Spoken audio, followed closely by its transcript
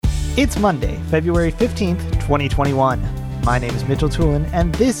It's Monday, February 15th, 2021. My name is Mitchell Tulin,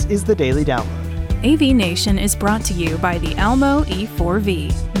 and this is the Daily Download. AV Nation is brought to you by the Almo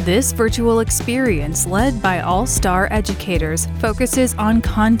E4V. This virtual experience, led by all-star educators, focuses on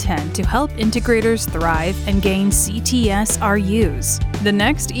content to help integrators thrive and gain CTS RUs. The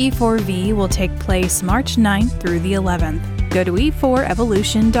next E4V will take place March 9th through the 11th. Go to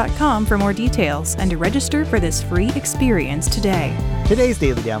e4evolution.com for more details and to register for this free experience today. Today's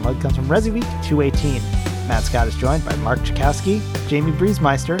Daily Download comes from Resi Week 218. Matt Scott is joined by Mark Chakowski, Jamie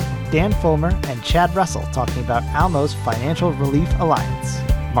Briesmeister, Dan Fulmer, and Chad Russell talking about Almo's Financial Relief Alliance.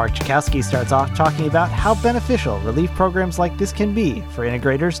 Mark Chakowski starts off talking about how beneficial relief programs like this can be for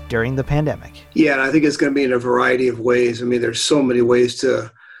integrators during the pandemic. Yeah, and I think it's going to be in a variety of ways. I mean, there's so many ways to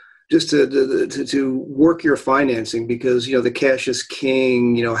work your financing because, the cash is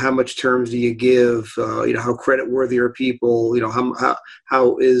king. How much terms do you give? How credit worthy are people?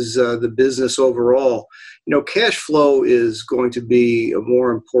 How is the business overall? Cash flow is going to be a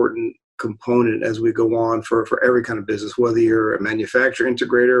more important component as we go on for every kind of business, whether you're a manufacturer,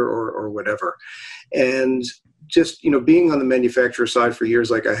 integrator, or whatever. And just, being on the manufacturer side for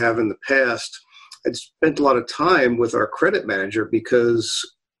years like I have in the past, I'd spent a lot of time with our credit manager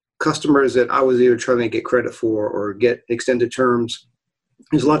because customers that I was either trying to get credit for or get extended terms,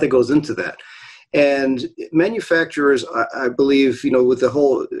 there's a lot that goes into that. And manufacturers, I believe, with the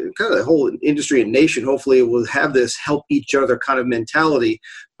whole industry and nation, hopefully it will have this help each other kind of mentality,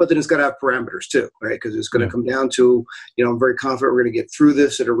 but then it's got to have parameters too, right? Because it's going to come down to, I'm very confident we're going to get through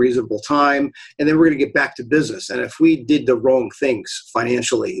this at a reasonable time, and then we're going to get back to business. And if we did the wrong things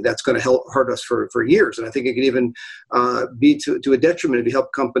financially, that's going to hurt us for years. And I think it could even be to a detriment if you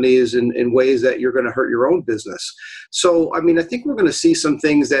help companies in ways that you're going to hurt your own business. So, I think we're going to see some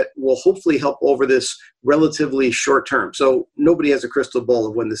things that will hopefully help over this relatively short term. So nobody has a crystal ball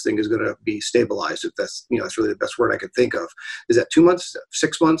of when this thing is going to be stabilized. If that's, that's really the best word I could think of. Is that 2 months,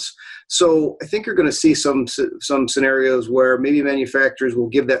 6 months? So I think you're going to see some scenarios where maybe manufacturers will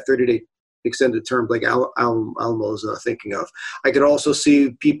give that 30-day extended term like Almo's thinking of. I could also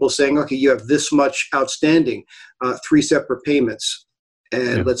see people saying, okay, you have this much outstanding, 3 separate payments,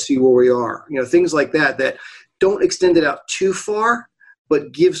 and let's see where we are. Things like that don't extend it out too far,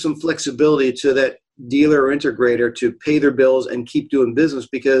 but give some flexibility to that dealer or integrator to pay their bills and keep doing business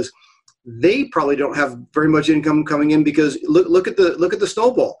because they probably don't have very much income coming in because look at the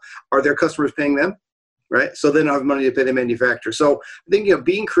snowball. Are their customers paying them? Right? So they don't have money to pay the manufacturer. So I think,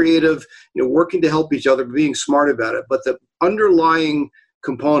 being creative, working to help each other, being smart about it. But the underlying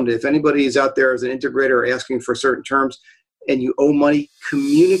component, if anybody is out there as an integrator asking for certain terms and you owe money,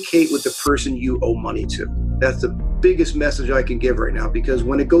 communicate with the person you owe money to. That's the biggest message I can give right now because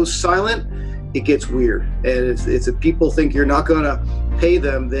when it goes silent, it gets weird. And if people think you're not going to pay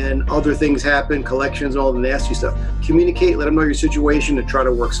them, then other things happen, collections, and all the nasty stuff. Communicate, let them know your situation, and try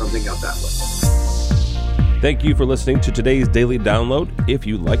to work something out that way. Thank you for listening to today's Daily Download. If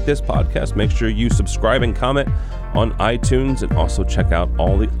you like this podcast, make sure you subscribe and comment on iTunes and also check out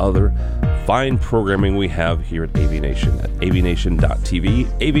all the other fine programming we have here at AV Nation at avnation.tv,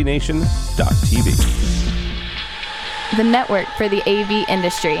 avnation.tv. The network for the AV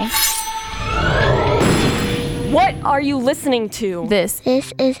industry. What are you listening to? This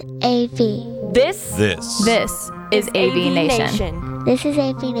is AV. This is AV Nation. This is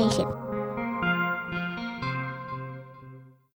AV Nation.